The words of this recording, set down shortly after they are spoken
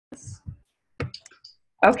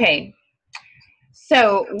Okay,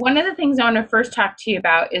 so one of the things I want to first talk to you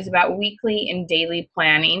about is about weekly and daily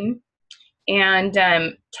planning. And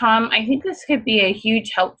Tom, I think this could be a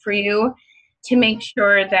huge help for you to make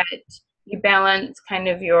sure that you balance kind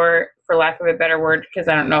of your, for lack of a better word, because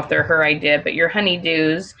I don't know if they're her idea, but your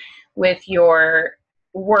honeydews with your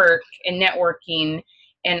work and networking,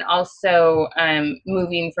 and also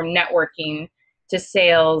moving from networking to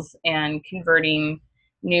sales and converting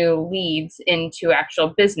new leads into actual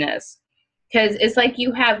business. Because it's like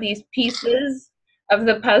you have these pieces of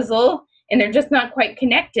the puzzle and they're just not quite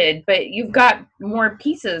connected, but you've got more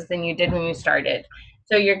pieces than you did when you started.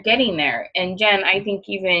 So you're getting there. And Jen, I think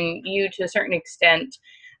even you to a certain extent,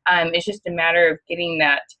 it's just a matter of getting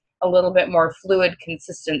that a little bit more fluid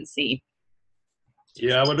consistency.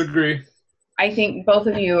 Yeah, I would agree. I think both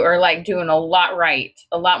of you are like doing a lot right,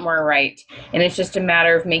 a lot more right. And it's just a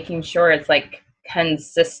matter of making sure it's like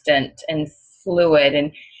consistent and fluid.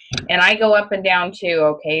 And I go up and down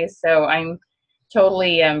too, okay? So I'm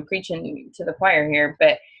totally preaching to the choir here,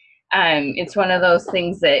 but it's one of those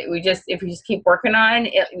things that if we just keep working on,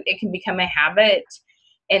 it can become a habit.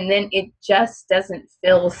 And then it just doesn't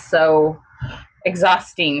feel so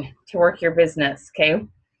exhausting to work your business, okay?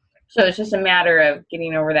 So it's just a matter of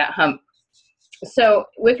getting over that hump. So,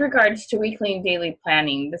 with regards to weekly and daily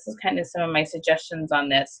planning, this is kind of some of my suggestions on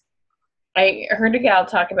this. I heard a gal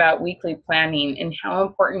talk about weekly planning and how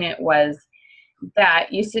important it was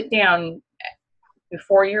that you sit down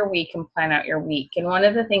before your week and plan out your week. And one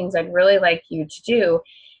of the things I'd really like you to do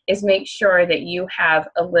is make sure that you have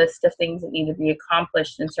a list of things that need to be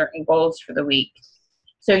accomplished and certain goals for the week.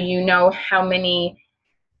 So you know how many,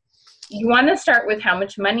 you want to start with how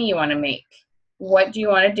much money you want to make. What do you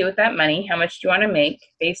want to do with that money? How much do you want to make?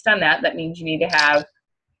 Based on that, that means you need to have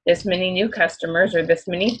this many new customers or this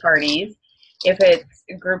many parties. If it's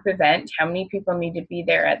a group event, how many people need to be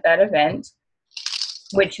there at that event?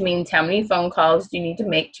 Which means how many phone calls do you need to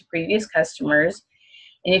make to previous customers?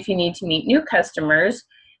 And if you need to meet new customers,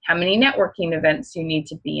 how many networking events do you need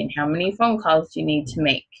to be and how many phone calls do you need to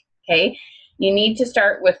make? Okay. You need to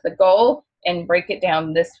start with the goal and break it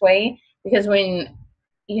down this way, because when,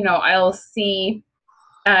 I'll see,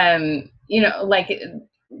 like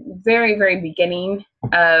very, very beginning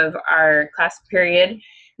of our class period,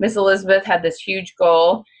 Miss Elizabeth had this huge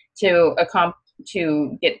goal to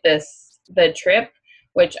get the trip,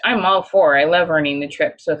 which I'm all for. I love earning the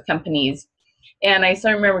trips with companies. And I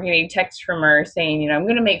still remember getting a text from her saying, I'm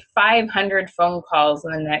going to make 500 phone calls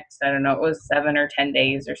in the next, I don't know, it was 7 or 10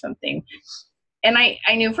 days or something. And I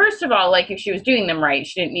knew, first of all, like if she was doing them right,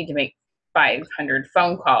 she didn't need to make 500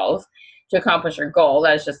 phone calls to accomplish her goal.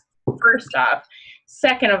 That was just first off.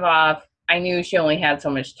 Second of all, I knew she only had so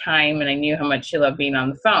much time and I knew how much she loved being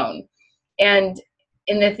on the phone. And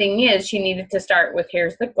and the thing is, she needed to start with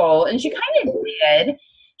here's the goal. And she kind of did.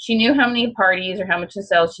 She knew how many parties or how much of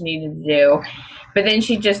sales she needed to do. But then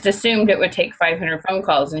she just assumed it would take 500 phone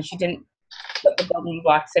calls and she didn't put the building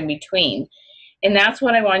blocks in between. And that's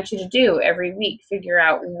what I want you to do every week. Figure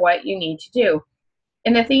out what you need to do.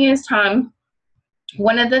 And the thing is, Tom,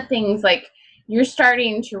 one of the things, like, you're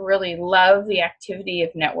starting to really love the activity of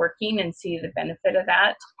networking and see the benefit of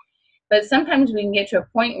that. But sometimes we can get to a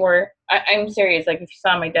point where I'm serious. Like if you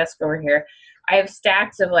saw my desk over here, I have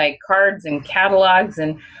stacks of like cards and catalogs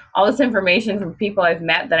and all this information from people I've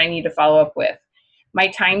met that I need to follow up with. My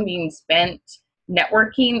time being spent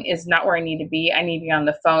networking is not where I need to be. I need to be on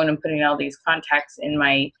the phone and putting all these contacts in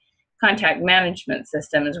my contact management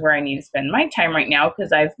system is where I need to spend my time right now,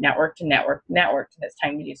 because I've networked and networked, and it's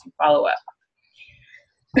time to do some follow up.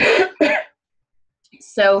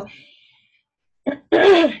 So,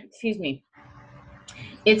 excuse me.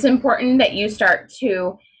 It's important that you start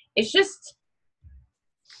to, it's just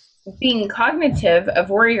being cognitive of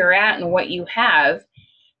where you're at and what you have.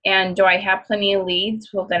 And do I have plenty of leads?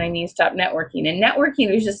 Well, then I need to stop networking. And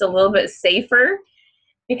networking is just a little bit safer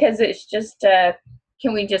because it's just,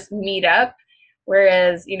 can we just meet up?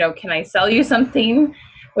 Whereas, can I sell you something?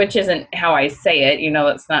 Which isn't how I say it,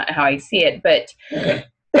 that's not how I see it. But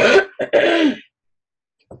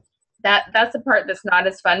that's the part that's not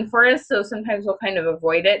as fun for us. So sometimes we'll kind of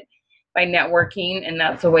avoid it by networking, and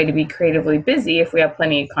that's a way to be creatively busy if we have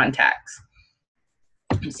plenty of contacts.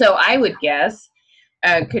 So I would guess,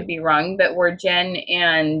 could be wrong, but where Jen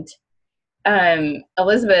and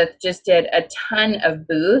Elizabeth just did a ton of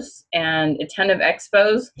booths and a ton of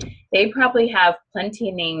expos, they probably have plenty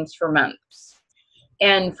of names for months.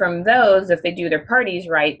 And from those, if they do their parties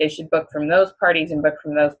right, they should book from those parties and book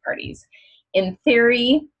from those parties. In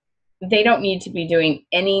theory, they don't need to be doing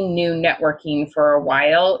any new networking for a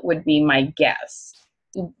while, would be my guess.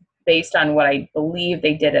 based on what I believe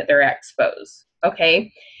they did at their expos.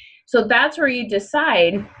 Okay. So that's where you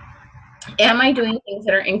decide, am I doing things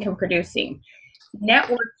that are income producing?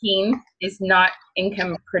 Networking is not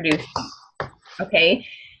income producing. Okay.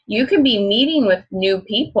 You can be meeting with new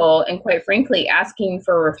people and, quite frankly, asking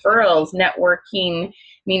for referrals. Networking,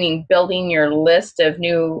 meaning building your list of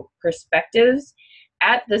new perspectives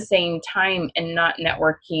at the same time, and not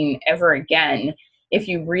networking ever again if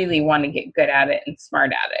you really want to get good at it and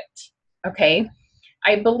smart at it. Okay.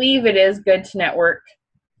 I believe it is good to network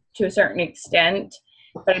to a certain extent,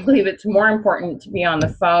 but I believe it's more important to be on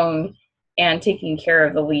the phone and taking care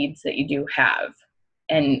of the leads that you do have.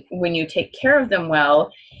 And when you take care of them well,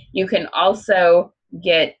 you can also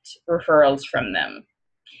get referrals from them.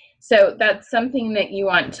 So that's something that you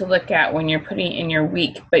want to look at when you're putting in your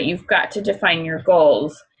week, but you've got to define your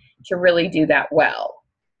goals to really do that well.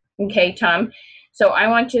 Okay, Tom? So I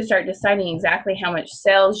want you to start deciding exactly how much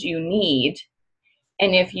sales you need.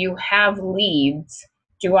 And if you have leads,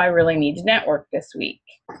 do I really need to network this week?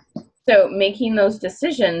 So making those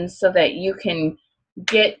decisions so that you can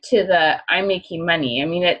get to the I'm making money. I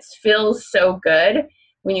mean, it feels so good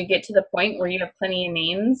when you get to the point where you have plenty of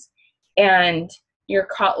names and you're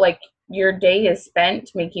like your day is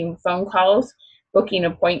spent making phone calls, booking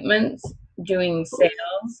appointments, doing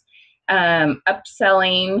sales,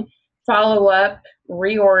 upselling, follow up,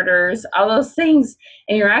 reorders, all those things,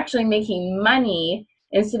 and you're actually making money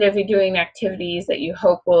instead of you doing activities that you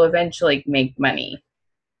hope will eventually make money.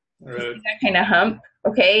 Right. That kind of hump,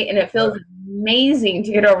 okay? And it feels amazing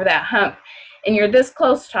to get over that hump. And you're this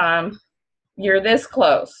close, Tom. You're this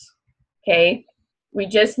close, okay? We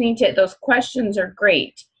just need to, those questions are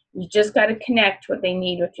great. You just got to connect what they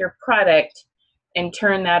need with your product and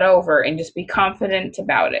turn that over and just be confident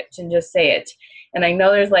about it and just say it. And I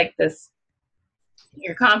know there's like this,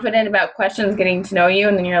 you're confident about questions getting to know you,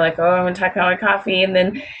 and then you're like, oh, I'm going to talk about my coffee, and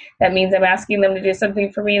then that means I'm asking them to do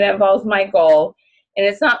something for me that involves my goal. And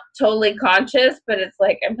it's not totally conscious, but it's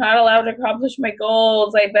like, I'm not allowed to accomplish my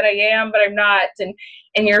goals. I bet I am, but I'm not.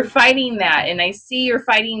 And you're fighting that. And I see you're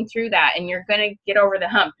fighting through that, and you're going to get over the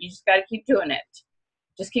hump. You just got to keep doing it.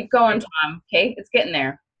 Just keep going, Tom. Okay? It's getting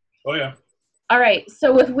there. Oh, yeah. All right.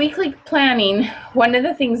 So with weekly planning, one of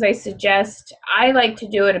the things I suggest, I like to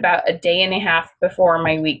do it about a day and a half before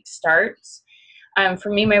my week starts. For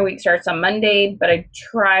me, my week starts on Monday, but I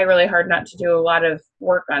try really hard not to do a lot of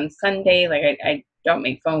work on Sunday. Like I don't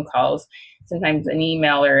make phone calls, sometimes an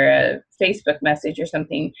email or a Facebook message or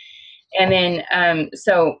something. And then,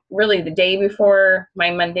 so really the day before my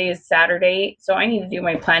Monday is Saturday. So I need to do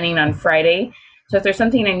my planning on Friday. So if there's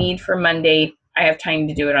something I need for Monday, I have time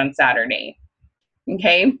to do it on Saturday.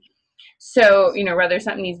 Okay. So, whether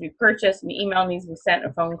something needs to be purchased, an email needs to be sent,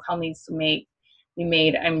 a phone call needs to be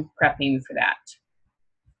made, I'm prepping for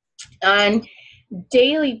that. On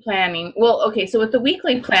daily planning, so with the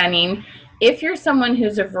weekly planning, if you're someone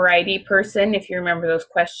who's a variety person, if you remember those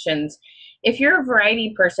questions, if you're a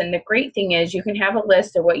variety person, the great thing is you can have a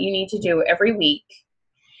list of what you need to do every week.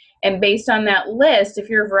 And based on that list, if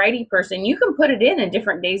you're a variety person, you can put it in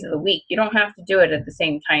different days of the week. You don't have to do it at the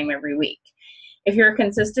same time every week. If you're a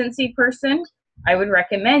consistency person, I would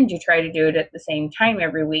recommend you try to do it at the same time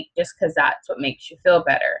every week, just because that's what makes you feel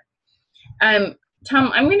better.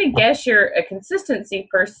 Tom, I'm going to guess you're a consistency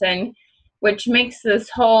person, which makes this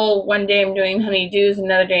whole one day I'm doing honeydews,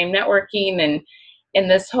 another day I'm networking, and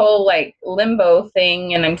this whole like limbo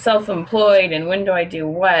thing, and I'm self-employed, and when do I do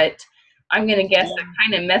what? I'm going to guess that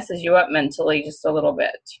kind of messes you up mentally just a little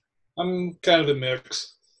bit. I'm kind of a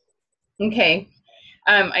mix. Okay.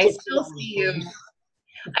 I still see you.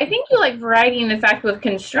 I think you like variety in the fact with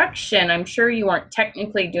construction. I'm sure you weren't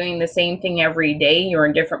technically doing the same thing every day. You were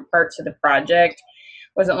in different parts of the project.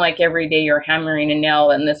 It wasn't like every day you're hammering a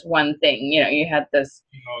nail in this one thing. You had this.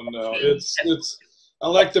 No. It's. I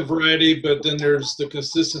like the variety, but then there's the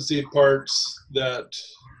consistency parts that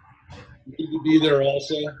need to be there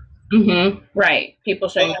also. Mm-hmm. Right. People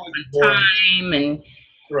showing up on time and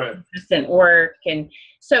consistent work. And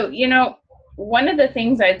so, one of the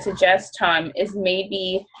things I'd suggest, Tom, is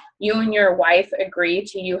maybe you and your wife agree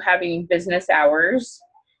to you having business hours.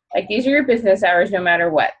 Like, these are your business hours no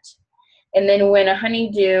matter what. And then when a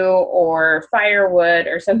honeydew or firewood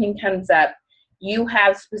or something comes up, you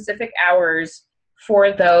have specific hours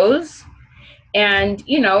for those. And,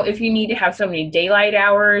 if you need to have so many daylight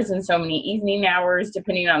hours and so many evening hours,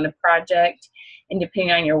 depending on the project and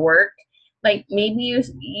depending on your work, like maybe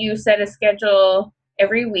you set a schedule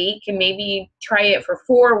every week and maybe try it for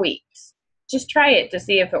 4 weeks. Just try it to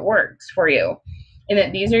see if it works for you. and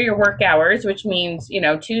that these are your work hours, which means, you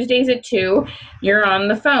know, Tuesdays at 2, you're on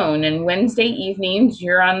the phone, and Wednesday evenings,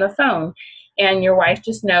 you're on the phone. And your wife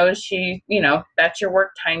just knows she, you know, that's your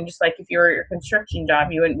work time, just like if you were at your construction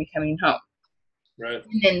job, you wouldn't be coming home. Right.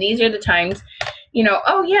 And then these are the times, you know,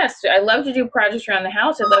 oh, yes, I love to do projects around the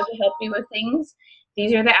house. I love to help you with things.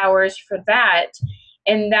 These are the hours for that.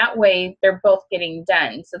 And that way they're both getting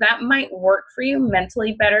done. So that might work for you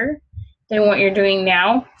mentally better than what you're doing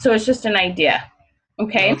now. So it's just an idea.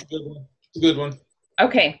 Okay. That's a good one. It's a good one.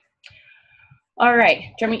 Okay. All right.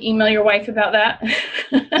 Do you want me to email your wife about that?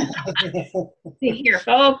 Here,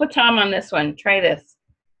 follow up with Tom on this one. Try this.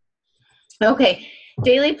 Okay.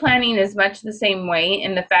 Daily planning is much the same way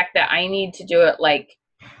in the fact that I need to do it like,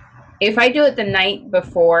 if I do it the night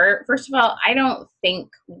before, first of all, I don't think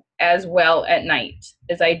as well at night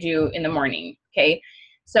as I do in the morning, okay?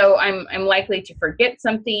 So I'm likely to forget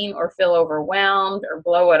something or feel overwhelmed or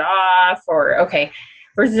blow it off or, okay,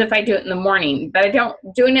 versus if I do it in the morning. But I don't,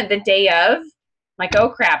 doing it the day of, like, oh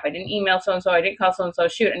crap, I didn't email so-and-so, I didn't call so-and-so,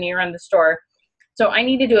 shoot, I need to run to the store. So I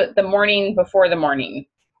need to do it the morning before the morning,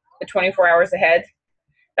 the 24 hours ahead.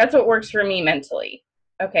 That's what works for me mentally,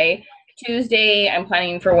 okay? Tuesday, I'm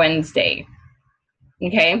planning for Wednesday.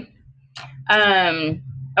 Okay.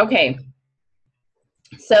 Okay.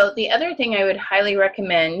 So the other thing I would highly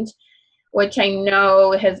recommend, which I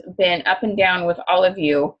know has been up and down with all of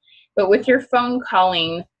you, but with your phone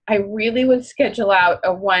calling, I really would schedule out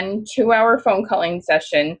a 1-2 hour phone calling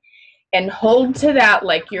session and hold to that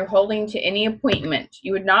like you're holding to any appointment.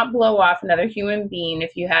 You would not blow off another human being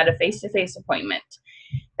if you had a face-to-face appointment.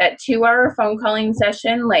 That 2-hour phone calling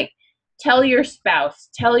session, like, tell your spouse,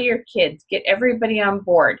 tell your kids, get everybody on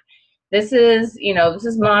board. This is, you know, this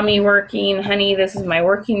is mommy working, honey, this is my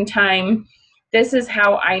working time. This is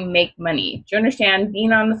how I make money. Do you understand?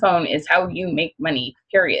 Being on the phone is how you make money,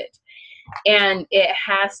 period. And it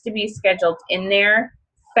has to be scheduled in there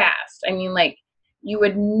fast. I mean, like, you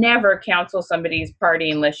would never cancel somebody's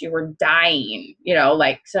party unless you were dying, you know,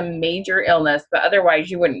 like some major illness, but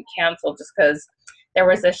otherwise you wouldn't cancel just because there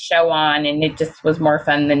was a show on and it just was more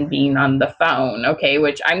fun than being on the phone, okay,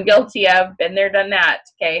 which I'm guilty of, been there, done that,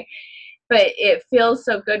 okay? But it feels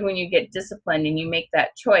so good when you get disciplined and you make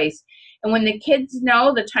that choice. And when the kids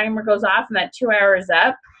know the timer goes off and that 2 hours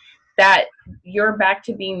up, that you're back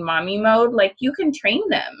to being mommy mode, like, you can train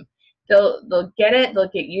them. They'll get it, they'll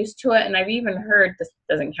get used to it. And I've even heard, this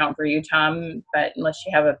doesn't count for you, Tom, but unless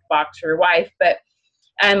you have a box for your wife, but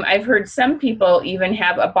I've heard some people even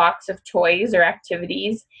have a box of toys or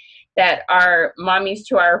activities that are mommy's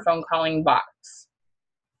 2-hour phone calling box.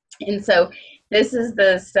 And so this is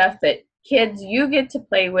the stuff that kids, you get to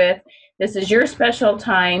play with. This is your special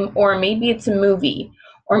time, or maybe it's a movie,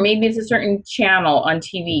 or maybe it's a certain channel on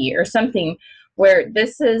TV or something where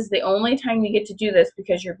this is the only time you get to do this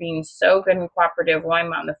because you're being so good and cooperative while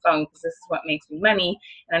I'm on the phone, because this is what makes me money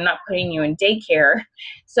and I'm not putting you in daycare.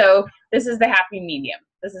 So this is the happy medium.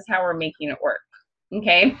 This is how we're making it work.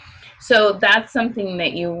 Okay. So that's something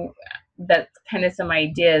that that's kind of some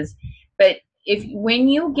ideas. But when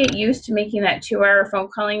you get used to making that 2-hour phone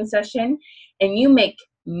calling session and you make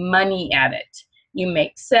money at it, you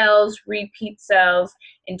make sales, repeat sales,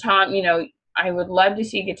 and Tom, you know, I would love to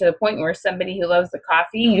see you get to the point where somebody who loves the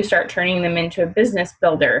coffee, you start turning them into a business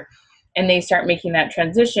builder and they start making that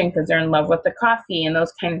transition because they're in love with the coffee and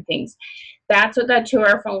those kind of things. That's what that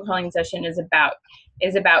 2-hour phone calling session is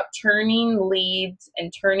about turning leads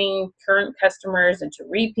and turning current customers into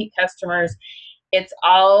repeat customers. It's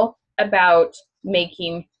all about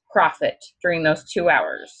making profit during those 2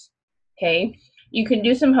 hours. Okay. You can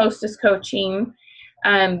do some hostess coaching.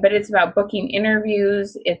 But it's about booking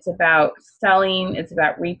interviews, it's about selling, it's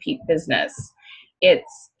about repeat business.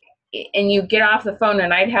 And you get off the phone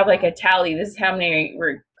and I'd have like a tally. This is how many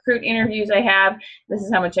recruit interviews I have. This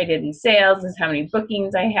is how much I did in sales. This is how many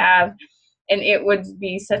bookings I have. And it would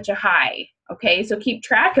be such a high. Okay, so keep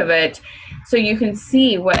track of it so you can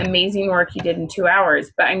see what amazing work you did in 2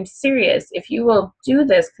 hours. But I'm serious, if you will do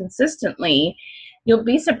this consistently, you'll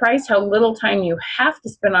be surprised how little time you have to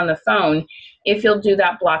spend on the phone if you'll do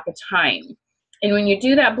that block of time. And when you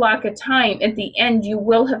do that block of time, at the end, you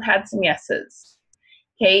will have had some yeses.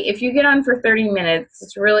 Okay, if you get on for 30 minutes,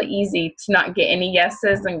 it's really easy to not get any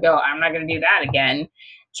yeses and go, I'm not going to do that again.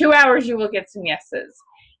 2 hours, you will get some yeses.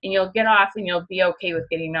 And you'll get off and you'll be okay with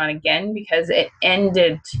getting on again because it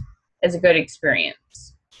ended as a good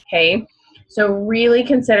experience. Okay, so really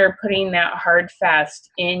consider putting that hard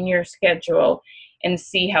fast in your schedule and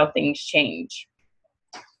see how things change.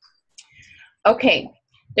 Okay,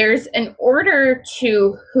 there's an order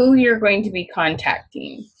to who you're going to be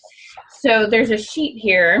contacting. So there's a sheet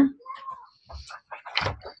here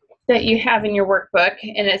that you have in your workbook,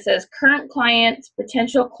 and it says current clients,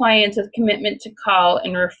 potential clients with commitment to call,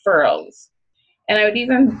 and referrals. And I would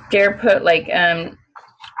even dare put like,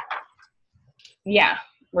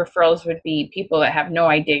 referrals would be people that have no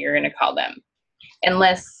idea you're going to call them,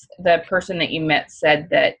 unless the person that you met said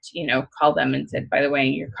that, call them and said, by the way,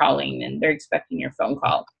 you're calling, and they're expecting your phone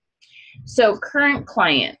call. So current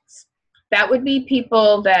clients, that would be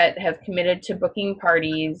people that have committed to booking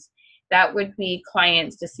parties. That would be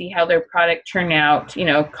clients to see how their product turned out,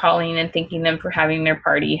 calling and thanking them for having their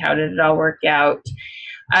party. How did it all work out?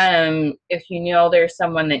 If you know there's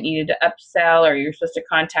someone that needed to upsell, or you're supposed to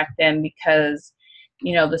contact them because,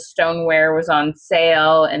 the stoneware was on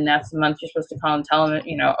sale, and that's the month you're supposed to call and tell them,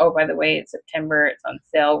 oh, by the way, it's September, it's on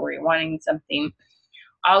sale, were you wanting something?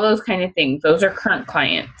 All those kind of things. Those are current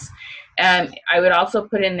clients. And I would also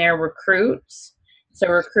put in there recruits. So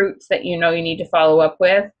recruits that you need to follow up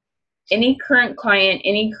with. Any current client,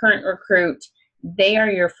 any current recruit, they are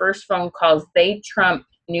your first phone calls. They trump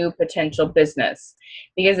new potential business,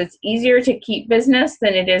 because it's easier to keep business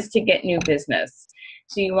than it is to get new business.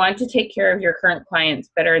 So you want to take care of your current clients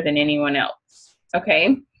better than anyone else.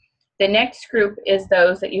 Okay. The next group is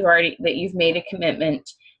those that you've made a commitment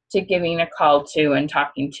to giving a call to and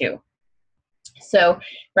talking to. So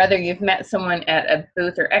whether you've met someone at a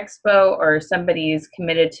booth or expo, or somebody's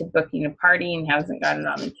committed to booking a party and hasn't got it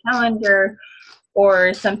on the calendar,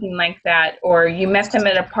 or something like that, or you met them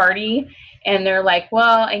at a party and they're like,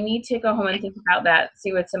 well, I need to go home and think about that,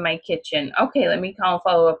 see what's in my kitchen. Okay, let me call and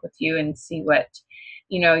follow up with you and see what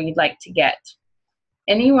you'd like to get.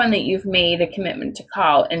 Anyone that you've made a commitment to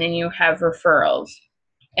call, and then you have referrals.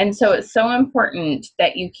 And so it's so important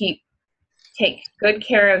that you take good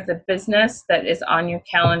care of the business that is on your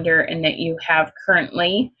calendar and that you have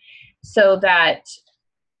currently, so that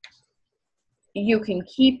you can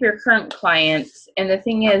keep your current clients. And the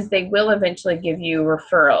thing is, they will eventually give you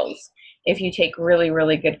referrals if you take really,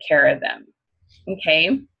 really good care of them.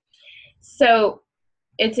 Okay. So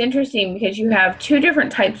it's interesting because you have two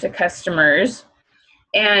different types of customers,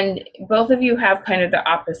 and both of you have kind of the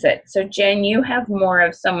opposite. So Jen, you have more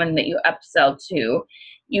of someone that you upsell to.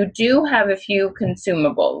 You do have a few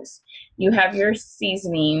consumables. You have your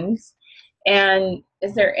seasonings. And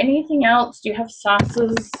is there anything else? Do you have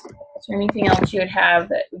sauces? Is there anything else you would have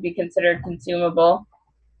that would be considered consumable?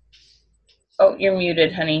 Oh, you're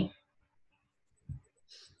muted, honey.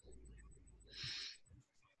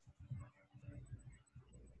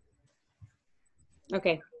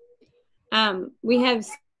 Okay. We have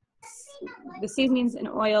the seasonings and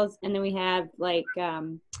oils, and then we have like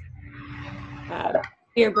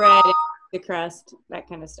beer bread, the crust, that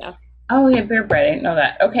kind of stuff. Oh, yeah, beer bread. I didn't know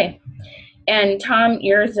that. Okay. And Tom,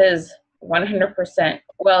 yours is 100%.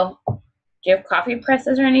 Well, do you have coffee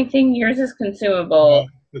presses or anything? Yours is consumable.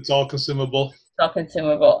 It's all consumable. It's all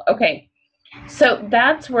consumable. Okay. So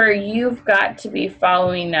that's where you've got to be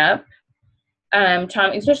following up,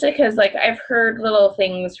 Tom, especially because I've heard little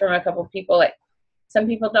things from a couple people. Some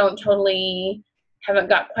people haven't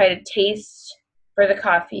got quite a taste for the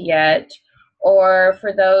coffee yet, or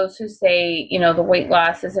for those who say, the weight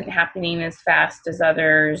loss isn't happening as fast as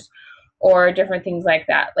others, or different things like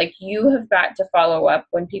that. You have got to follow up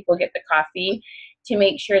when people get the coffee to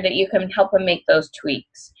make sure that you can help them make those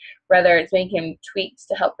tweaks, whether it's making tweaks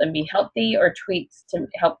to help them be healthy, or tweaks to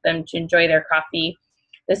help them to enjoy their coffee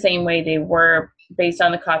the same way they were based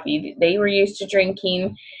on the coffee they were used to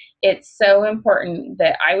drinking. It's so important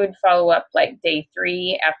that I would follow up day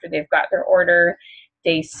 3 after they've got their order,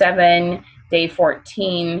 day 7, day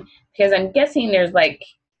 14, because I'm guessing there's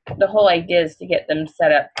the whole idea is to get them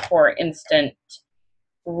set up for instant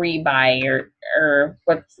rebuy or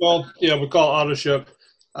what's. Well, yeah, we call it auto ship.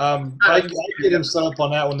 I get them set up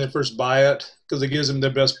on that when they first buy it, because it gives them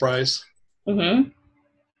their best price. Mm-hmm.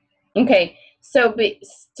 Okay. So, but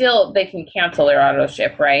still, they can cancel their auto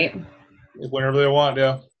ship, right? Whenever they want,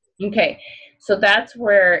 yeah. Okay. So that's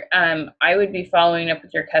where I would be following up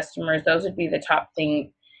with your customers. Those would be the top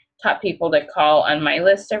people that call on my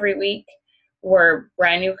list every week, were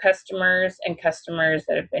brand new customers and customers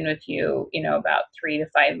that have been with you, about 3 to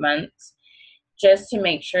 5 months, just to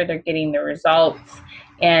make sure they're getting the results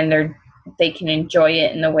and they can enjoy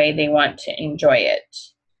it in the way they want to enjoy it.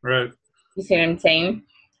 Right. You see what I'm saying?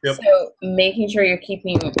 Yep. So making sure you're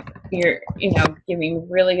giving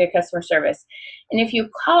really good customer service. And if you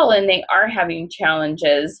call and they are having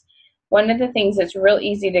challenges, one of the things that's real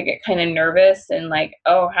easy to get kind of nervous and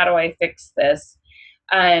oh, how do I fix this?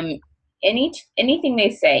 Anything they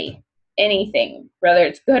say, anything, whether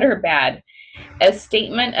it's good or bad, a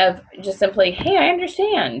statement of just simply, hey, I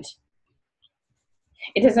understand.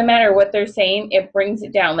 It doesn't matter what they're saying, it brings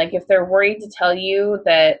it down. Like if they're worried to tell you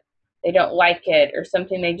that they don't like it or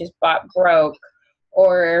something they just bought broke,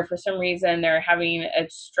 or for some reason they're having a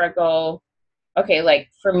struggle. Okay, like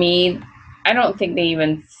for me, I don't think they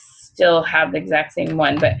even still have the exact same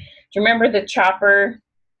one, but do you remember the chopper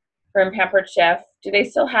from Pampered Chef? Do they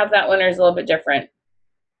still have that one, or is it a little bit different?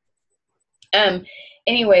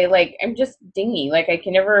 Anyway, like I'm just dingy. Like I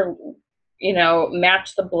can never,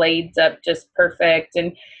 match the blades up just perfect.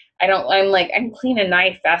 And I'm clean a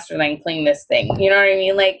knife faster than I can clean this thing. You know what I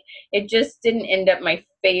mean? Like it just didn't end up my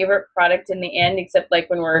favorite product in the end, except like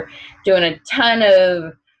when we're doing a ton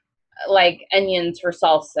of like onions for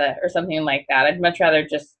salsa or something like that. I'd much rather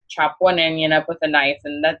just chop one onion up with a knife,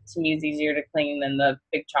 and that to me is easier to clean than the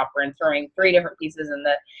big chopper and throwing 3 different pieces in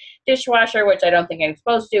the dishwasher, which I don't think I'm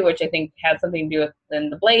supposed to, which I think has something to do with then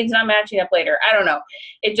the blades not matching up later. I don't know.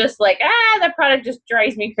 It just like, that product just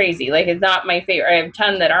drives me crazy. Like it's not my favorite. I have a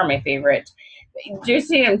ton that are my favorite. Do you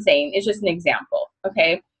see what I'm saying? It's just an example.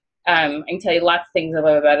 Okay. I can tell you lots of things I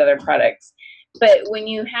love about other products. But when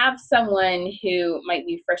you have someone who might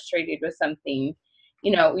be frustrated with something,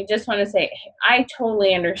 we just want to say, hey, I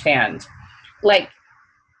totally understand. Like,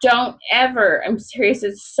 don't ever, I'm serious,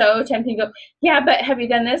 it's so tempting to go, yeah, but have you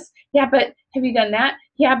done this? Yeah, but have you done that?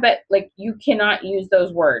 Yeah, but like you cannot use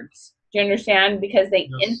those words. Do you understand? Because they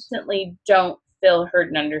instantly don't feel heard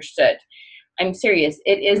and understood. I'm serious.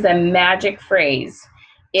 It is a magic phrase.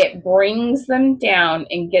 It brings them down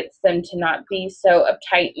and gets them to not be so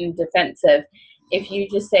uptight and defensive. If you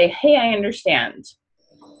just say, hey, I understand.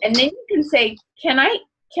 And then you can say, can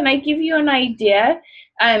I give you an idea?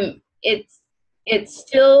 It's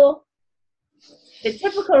still, the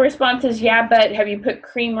typical response is, yeah, but have you put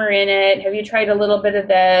creamer in it? Have you tried a little bit of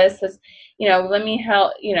this? Let me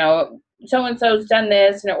help, so-and-so's done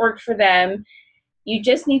this and it worked for them. You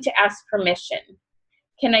just need to ask permission.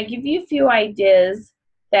 Can I give you a few ideas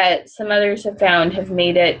that some others have found have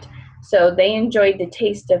made it so they enjoyed the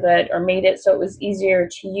taste of it, or made it so it was easier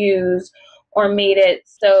to use, or made it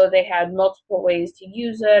so they had multiple ways to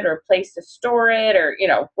use it, or place to store it, or,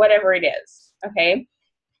 whatever it is. Okay.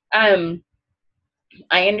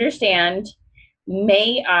 I understand.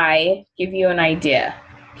 May I give you an idea?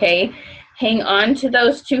 Okay. Hang on to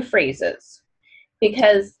those 2 phrases.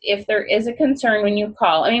 Because if there is a concern when you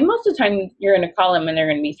call, most of the time you're going to call them and they're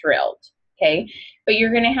going to be thrilled, okay? But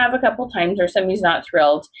you're going to have a couple times where somebody's not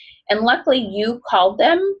thrilled. And luckily you called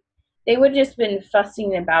them. They would have just been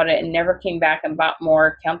fussing about it and never came back and bought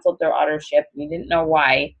more, canceled their auto ship, and you didn't know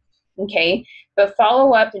why, okay? But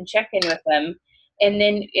follow up and check in with them. And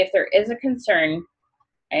then if there is a concern,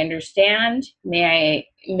 I understand. May I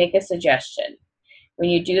make a suggestion? When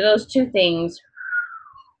you do those 2 things,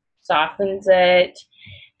 softens it,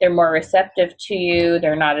 they're more receptive to you,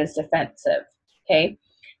 they're not as defensive. Okay,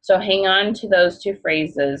 so hang on to those 2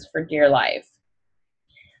 phrases for dear life.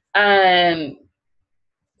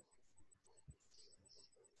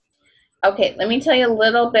 Okay, let me tell you a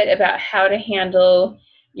little bit about how to handle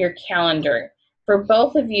your calendar. For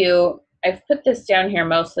both of you, I've put this down here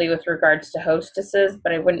mostly with regards to hostesses,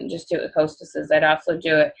 but I wouldn't just do it with hostesses. I'd also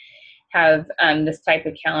have this type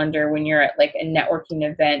of calendar when you're at like a networking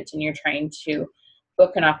event and you're trying to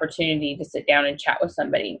book an opportunity to sit down and chat with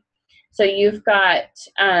somebody. So you've got,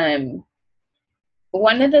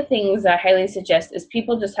 one of the things I highly suggest is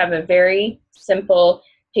people just have a very simple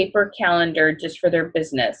paper calendar just for their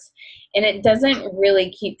business. And it doesn't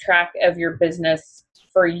really keep track of your business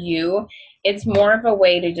for you. It's more of a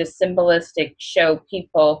way to just symbolistic show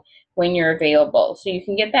people when you're available. So you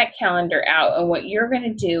can get that calendar out, and what you're going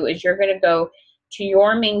to do is you're going to go to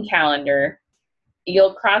your main calendar.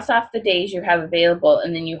 You'll cross off the days you have available,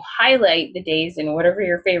 and then you highlight the days in whatever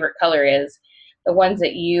your favorite color is, the ones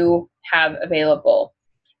that you have available.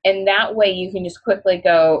 And that way you can just quickly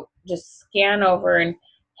go, just scan over and,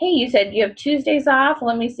 hey, you said you have Tuesdays off?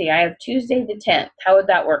 Let me see. I have Tuesday the 10th. How would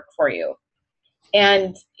that work for you?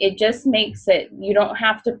 And it just makes it, you don't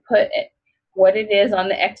have to put what it is on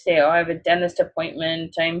the X day. Oh, I have a dentist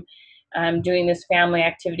appointment. I'm doing this family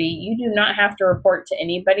activity. You do not have to report to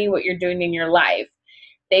anybody what you're doing in your life.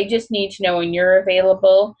 They just need to know when you're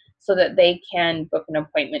available so that they can book an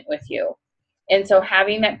appointment with you. And so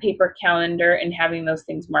having that paper calendar and having those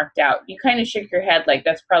things marked out, you kind of shook your head like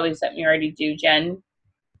that's probably something you already do, Jen.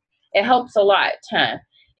 It helps a lot, huh?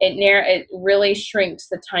 It really shrinks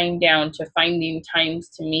the time down to finding times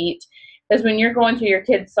to meet. Because when you're going through your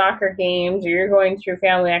kids' soccer games, or you're going through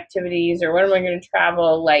family activities, or when am I going to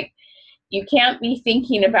travel, like, you can't be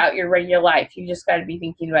thinking about your regular life. You just got to be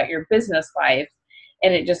thinking about your business life.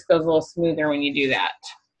 And it just goes a little smoother when you do that.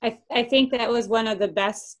 I think that was one of the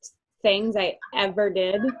best things I ever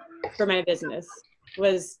did for my business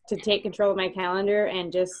was to take control of my calendar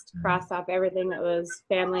and just cross off everything that was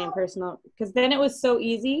family and personal. Because then it was so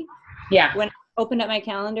easy Yeah. when I opened up my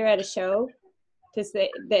calendar at a show to say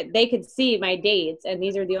that they could see my dates, and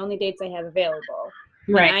these are the only dates I have available.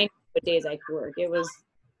 Right. And I knew what days I could work. It was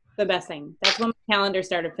the best thing. That's when my calendar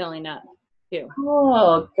started filling up too.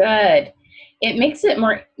 Oh, good. It makes it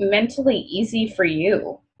more mentally easy for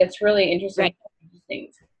you. It's really interesting. Right.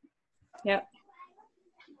 Things. Yep.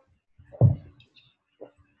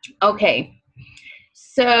 Okay.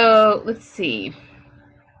 So let's see.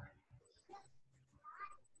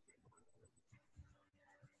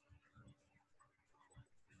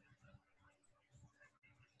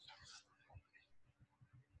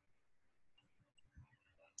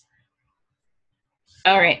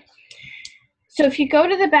 All right. So if you go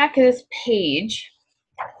to the back of this page,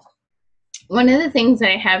 one of the things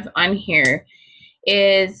I have on here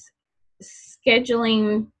is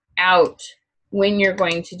scheduling out when you're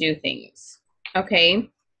going to do things. Okay.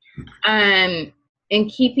 And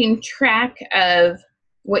keeping track of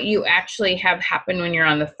what you actually have happen when you're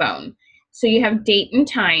on the phone. So you have date and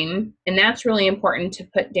time, and that's really important to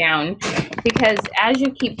put down, because as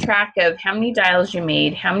you keep track of how many dials you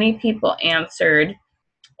made, how many people answered,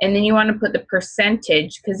 and then you want to put the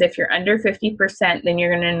percentage, because if you're under 50%, then you're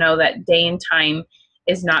going to know that day and time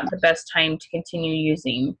is not the best time to continue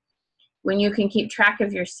using. When you can keep track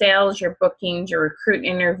of your sales, your bookings, your recruit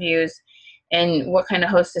interviews, and what kind of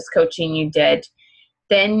hostess coaching you did,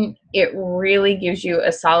 then it really gives you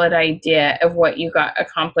a solid idea of what you got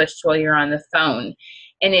accomplished while you're on the phone.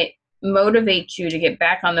 And it motivates you to get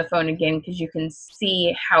back on the phone again because you can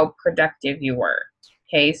see how productive you were.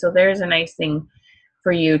 Okay, so there's a nice thing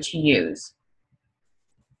for you to use.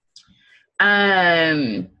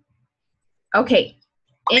 Okay,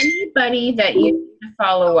 anybody that you need to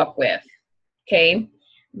follow up with, okay,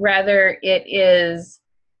 whether it is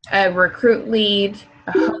a recruit lead,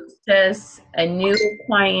 a hostess, a new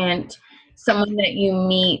client, someone that you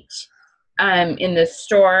meet in the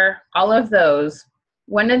store, all of those,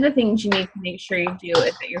 one of the things you need to make sure you do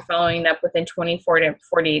is that you're following up within 24 to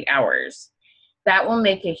 48 hours. That will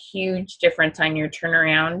make a huge difference on your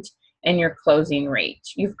turnaround and your closing rate.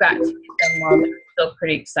 You've got to get them while they're still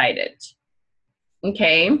pretty excited.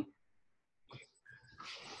 Okay.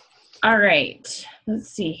 All right. Let's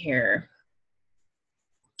see here.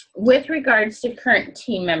 With regards to current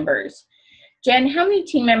team members, Jen, how many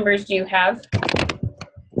team members do you have?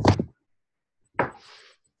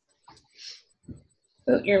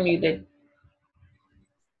 Oh, you're muted.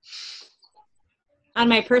 On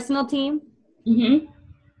my personal team? Mm-hmm.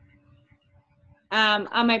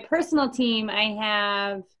 On my personal team, I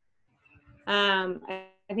have,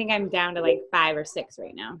 I think I'm down to like 5 or 6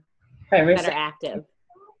 right now that are active.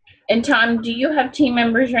 And Tom, do you have team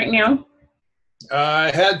members right now?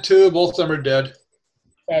 I had 2, both of them are dead.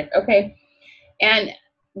 Dead, okay. And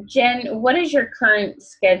Jen, what is your current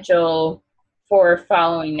schedule for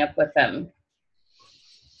following up with them?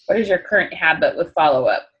 What is your current habit with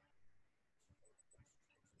follow-up?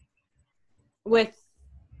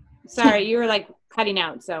 Sorry, you were like cutting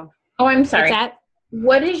out, so. Oh, I'm sorry. What's that?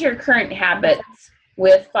 What is your current habits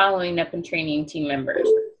with following up and training team members?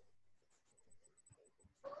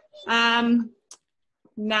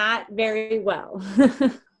 Not very well.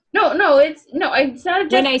 No, it's not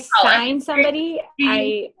just when I sign somebody,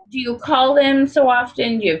 do you call them so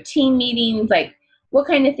often? Do you have team meetings? Like, what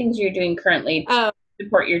kind of things are you doing currently to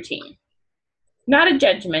support your team? Not a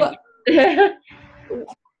judgment.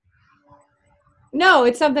 No,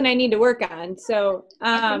 it's something I need to work on. So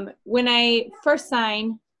when I first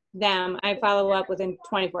sign them, I follow up within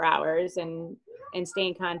 24 hours and stay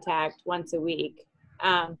in contact once a week.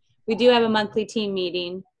 We do have a monthly team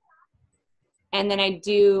meeting. And then I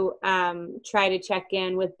do try to check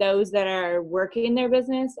in with those that are working their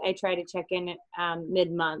business. I try to check in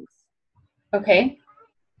mid-month. Okay.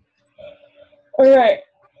 All right.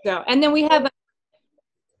 So, and then we have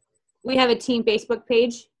a team Facebook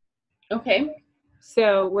page. Okay.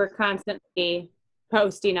 So we're constantly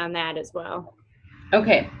posting on that as well.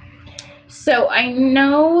 Okay. So I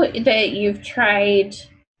know that you've tried,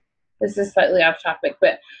 this is slightly off topic,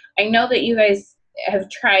 but I know that you guys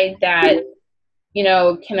have tried that, you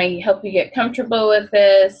know, can I help you get comfortable with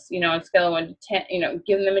this? You know, on a scale of 1 to 10, you know,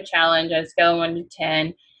 giving them a challenge on a scale of 1 to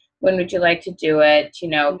 10. When would you like to do it? You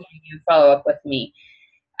know, can you follow up with me?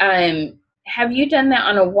 Have you done that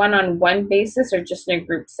on a one-on-one basis or just in a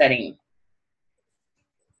group setting?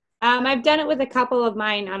 I've done it with a couple of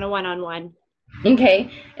mine on a one-on-one.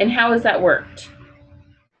 Okay. And how has that worked?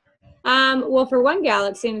 Well, for one gal,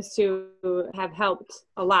 it seems to have helped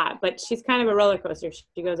a lot, but she's kind of a roller coaster.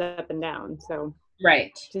 She goes up and down, so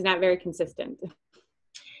Right. she's not very consistent.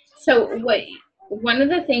 So one of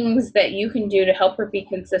the things that you can do to help her be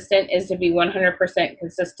consistent is to be 100%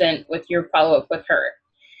 consistent with your follow-up with her.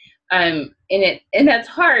 And that's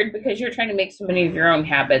hard because you're trying to make so many of your own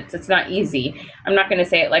habits. It's not easy. I'm not going to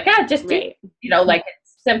say it like, just do, Right. like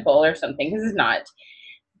it's simple or something, because it's not.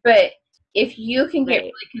 But if you can get Right.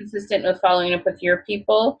 really consistent with following up with your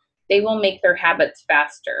people, they will make their habits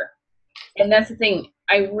faster. And that's the thing.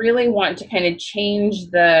 I really want to kind of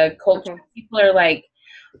change the culture. Okay. People are like,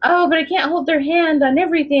 oh, but I can't hold their hand on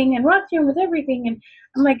everything and walk through with everything. And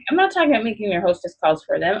I'm like, I'm not talking about making their hostess calls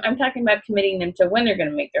for them. I'm talking about committing them to when they're going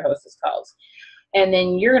to make their hostess calls. And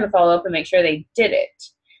then you're going to follow up and make sure they did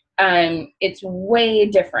it. It's way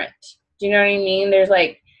different. Do you know what I mean? There's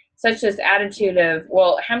like such this attitude of,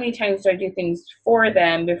 well, how many times do I do things for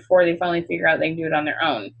them before they finally figure out they can do it on their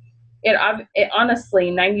own? It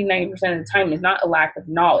honestly, 99% of the time is not a lack of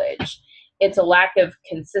knowledge. It's a lack of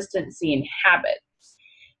consistency and habit.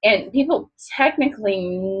 And people technically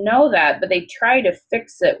know that, but they try to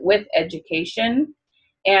fix it with education.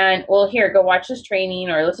 And, well, here, go watch this training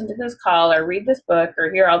or listen to this call or read this book,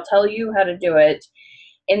 or here, I'll tell you how to do it.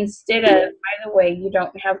 Instead of, by the way, you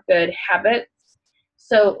don't have good habits,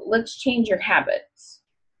 so let's change your habits.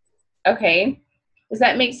 Okay. Does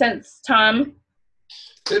that make sense, Tom?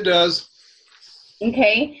 It does.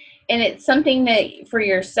 Okay. And it's something that for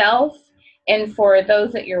yourself and for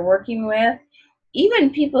those that you're working with,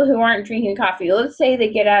 even people who aren't drinking coffee, let's say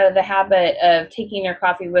they get out of the habit of taking their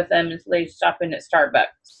coffee with them and so they stop in at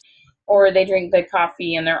Starbucks, or they drink the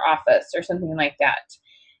coffee in their office or something like that.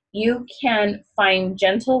 You can find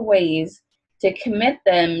gentle ways to commit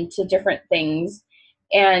them to different things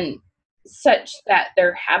and such that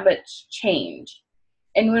their habits change.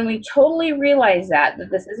 And when we totally realize that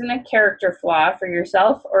this isn't a character flaw for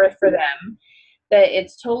yourself or for them, that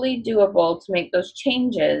it's totally doable to make those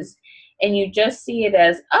changes, and you just see it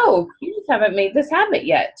as, oh, you just haven't made this habit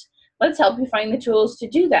yet. Let's help you find the tools to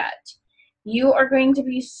do that. You are going to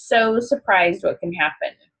be so surprised what can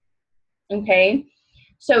happen. Okay?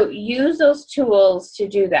 So use those tools to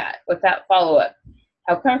do that with that follow-up.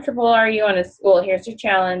 How comfortable are you on well, here's your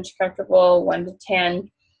challenge, comfortable, 1 to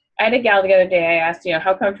 10. I had a gal the other day, I asked,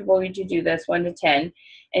 how comfortable would you do this, 1 to 10?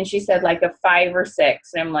 And she said like a 5 or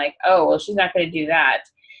 6. And I'm like, oh, well, she's not going to do that.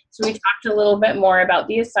 So we talked a little bit more about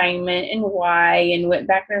the assignment and why, and went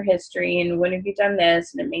back in her history and when have you done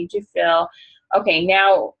this, and it made you feel, okay,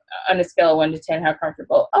 now on a scale of 1 to 10, how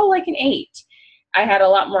comfortable? Oh, like an 8. I had a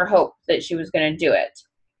lot more hope that she was going to do it.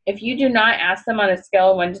 If you do not ask them on a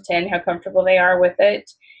scale of 1 to 10 how comfortable they are with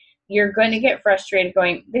it, you're going to get frustrated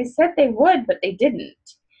going, they said they would, but they didn't.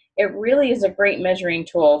 It really is a great measuring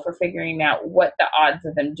tool for figuring out what the odds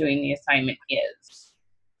of them doing the assignment is.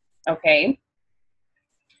 Okay?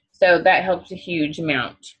 So that helps a huge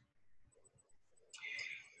amount.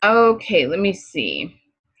 Okay, let me see.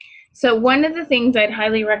 So one of the things I'd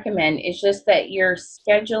highly recommend is just that you're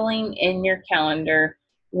scheduling in your calendar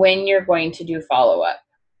when you're going to do follow-up.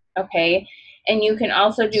 Okay? And you can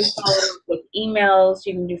also do follow-up with emails.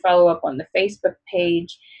 You can do follow-up on the Facebook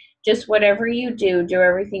page. Just whatever you do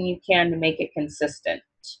everything you can to make it consistent.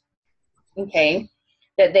 Okay?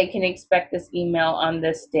 That they can expect this email on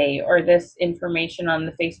this day, or this information on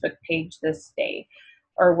the Facebook page this day,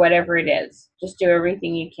 or whatever it is. Just do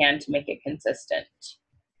everything you can to make it consistent.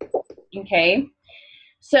 Okay?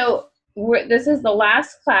 So this is the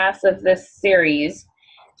last class of this series.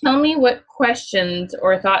 Tell me what questions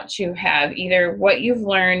or thoughts you have, either what you've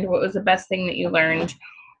learned, what was the best thing that you learned,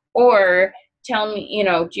 or tell me,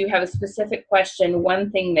 do you have a specific question,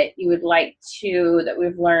 one thing that you would like to, that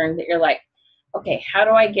we've learned that you're like, okay, how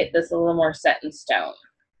do I get this a little more set in stone?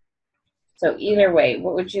 So either way,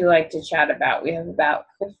 what would you like to chat about? We have about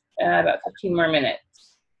 15 more minutes.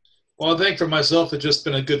 Well, I think for myself, it's just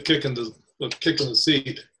been a good kick in the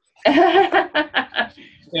seat.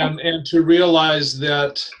 and to realize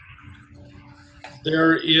that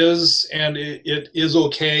there is, and it is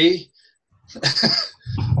okay.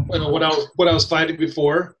 What I was fighting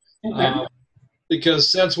before,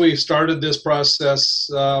 because since we started this process,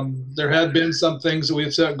 there have been some things that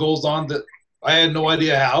we've set goals on that I had no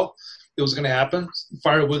idea how it was going to happen.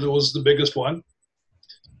 Firewood was the biggest one.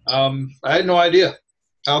 I had no idea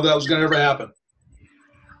how that was going to ever happen.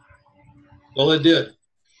 Well, it did.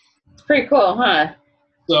 It's pretty cool, huh?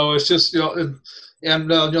 So it's just,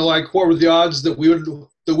 like, what were the odds that we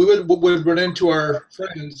would run into our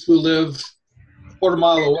friends who live a quarter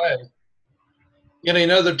mile away in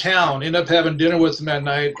another town, end up having dinner with them that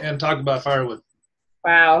night and talk about firewood.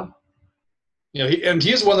 Wow. You know,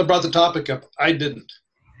 he's the one that brought the topic up. I didn't.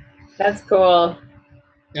 That's cool.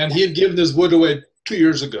 And he had given his wood away 2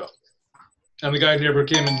 years ago. And the guy never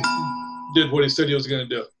came and did what he said he was going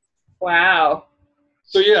to do. Wow.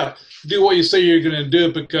 So, yeah, do what you say you're going to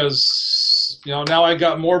do because, you know, now I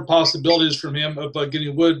got more possibilities from him of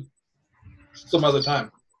getting wood some other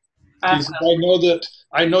time. Awesome.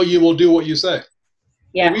 I know you will do what you say.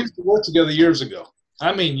 Yeah. We used to work together years ago.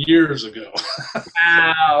 I mean, years ago.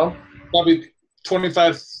 Wow. Probably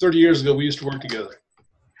 25, 30 years ago, we used to work together.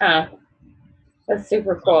 Huh. That's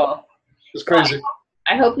super cool. It's crazy. Well,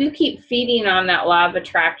 I hope you keep feeding on that law of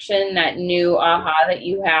attraction, that new aha that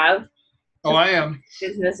you have. Oh, I am.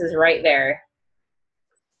 Business is right there.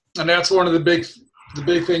 And that's one of the big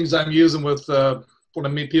things I'm using with when I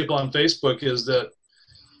meet people on Facebook is that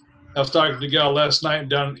I was talking to a gal last night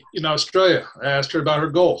down in Australia. I asked her about her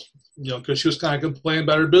goals, you know, because she was kind of complaining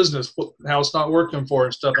about her business, how it's not working for her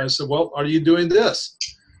and stuff. And I said, well, are you doing this?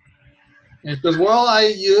 And she goes, well, I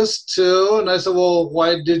used to. And I said, well,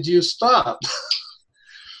 why did you stop?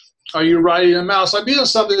 Are you writing them out? So I'm doing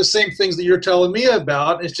some of the same things that you're telling me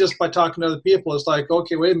about. It's just by talking to other people. It's like,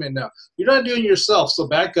 okay, wait a minute now. You're not doing it yourself, so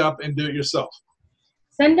back up and do it yourself.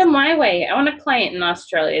 Send them my way. I want a client in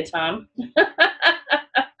Australia, Tom.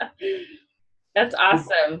 That's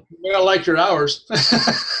awesome. You're gonna like your hours.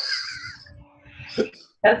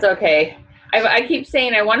 That's okay. I keep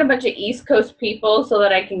saying I want a bunch of East Coast people so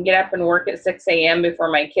that I can get up and work at 6 a.m. before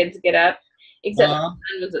my kids get up. Except my son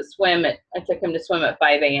was at swim. I took him to swim at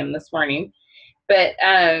 5 a.m. this morning. But,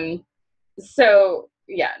 so,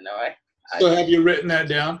 yeah, no. So have you written that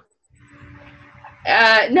down?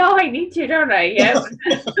 No, I need to, don't I? Yes.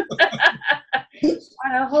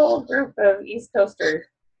 On a whole group of East Coasters.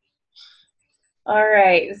 All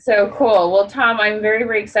right, so cool. Well, Tom, I'm very,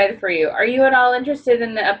 very excited for you. Are you at all interested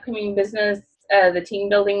in the upcoming business, the team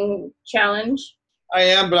building challenge? I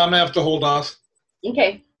am, but I'm going to have to hold off.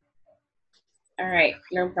 Okay. All right,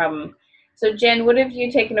 no problem. So, Jen, what have you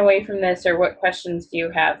taken away from this, or what questions do you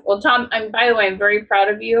have? Well, Tom, by the way, I'm very proud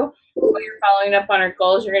of you. While you're following up on our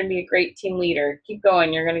goals, you're going to be a great team leader. Keep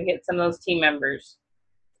going. You're going to get some of those team members.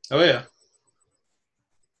 Oh, yeah.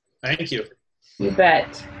 Thank you. You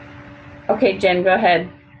bet. Okay, Jen, go ahead.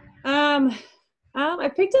 I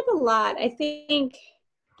picked up a lot. I think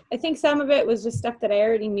some of it was just stuff that I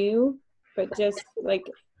already knew, but just like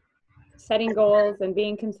setting goals and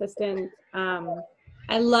being consistent.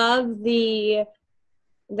 I love the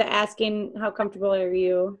asking how comfortable are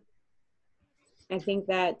you. I think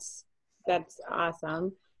that's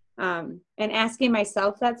awesome. And asking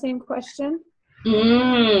myself that same question.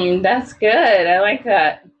 That's good. I like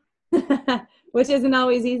that. Which isn't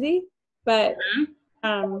always easy, but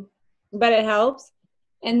it helps.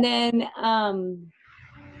 And then I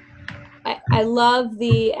love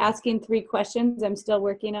the asking 3 questions. I'm still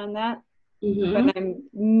working on that. But I'm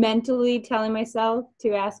mentally telling myself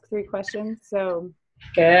to ask 3 questions. So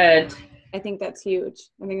good. I think that's huge.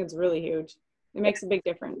 I think it's really huge. It makes a big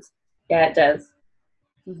difference. Yeah, it does.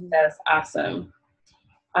 That's awesome.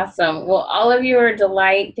 Awesome. Well, all of you are a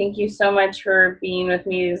delight. Thank you so much for being with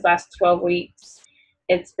me these last 12 weeks.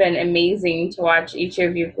 It's been amazing to watch each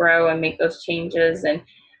of you grow and make those changes. And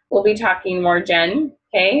we'll be talking more, Jen.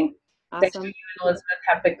 Okay? Awesome. You and Elizabeth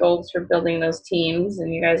have the goals for building those teams,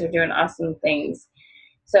 and you guys are doing awesome things.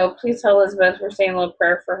 So please tell Elizabeth we're saying a little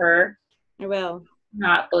prayer for her. I will.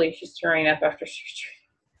 Not believe she's throwing up after surgery.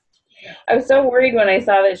 I was so worried when I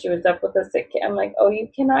saw that she was up with a sick kid. I'm like, oh, you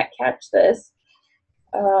cannot catch this.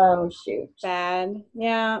 Oh, shoot. Bad.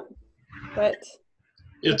 Yeah. But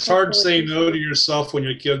it's hard to say no to yourself when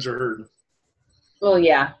your kids are hurting. Well,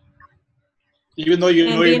 yeah. Even though you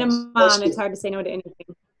know being a mom, it's hard to say no to anything.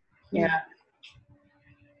 Yeah.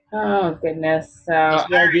 Oh, goodness. So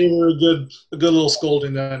I gave her a good little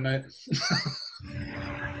scolding that night.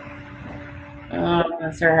 Oh,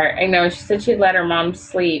 bless her heart. I know. She said she'd let her mom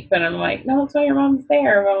sleep, and I'm like, no, that's why your mom's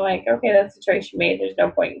there. But I'm like, okay, that's the choice you made. There's no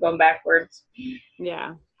point in going backwards.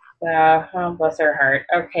 Yeah. So, oh, bless her heart.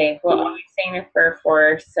 Okay, well, I'll be saying a prayer for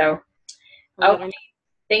her. So, okay.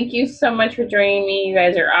 Thank you so much for joining me. You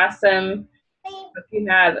guys are awesome. Hope you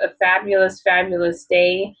have a fabulous, fabulous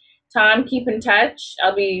day. Tom, keep in touch.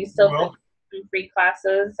 I'll be still doing free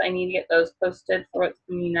classes. I need to get those posted for what's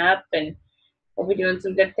coming up, and we'll be doing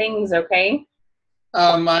some good things, okay?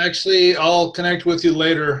 I'll connect with you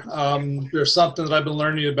later. There's something that I've been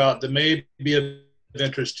learning about that may be of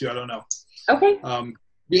interest to you. I don't know. Okay.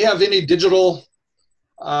 Do you have any digital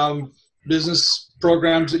business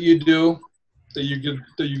programs that you do that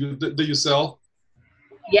you sell?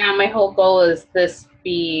 Yeah, my whole goal is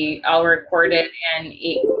I'll record it and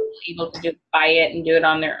able to buy it and do it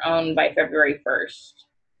on their own by February 1st.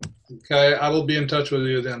 Okay, I will be in touch with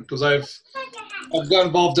you then, because I've got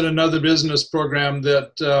involved in another business program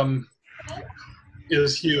that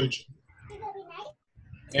is huge,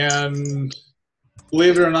 and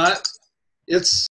believe it or not, it's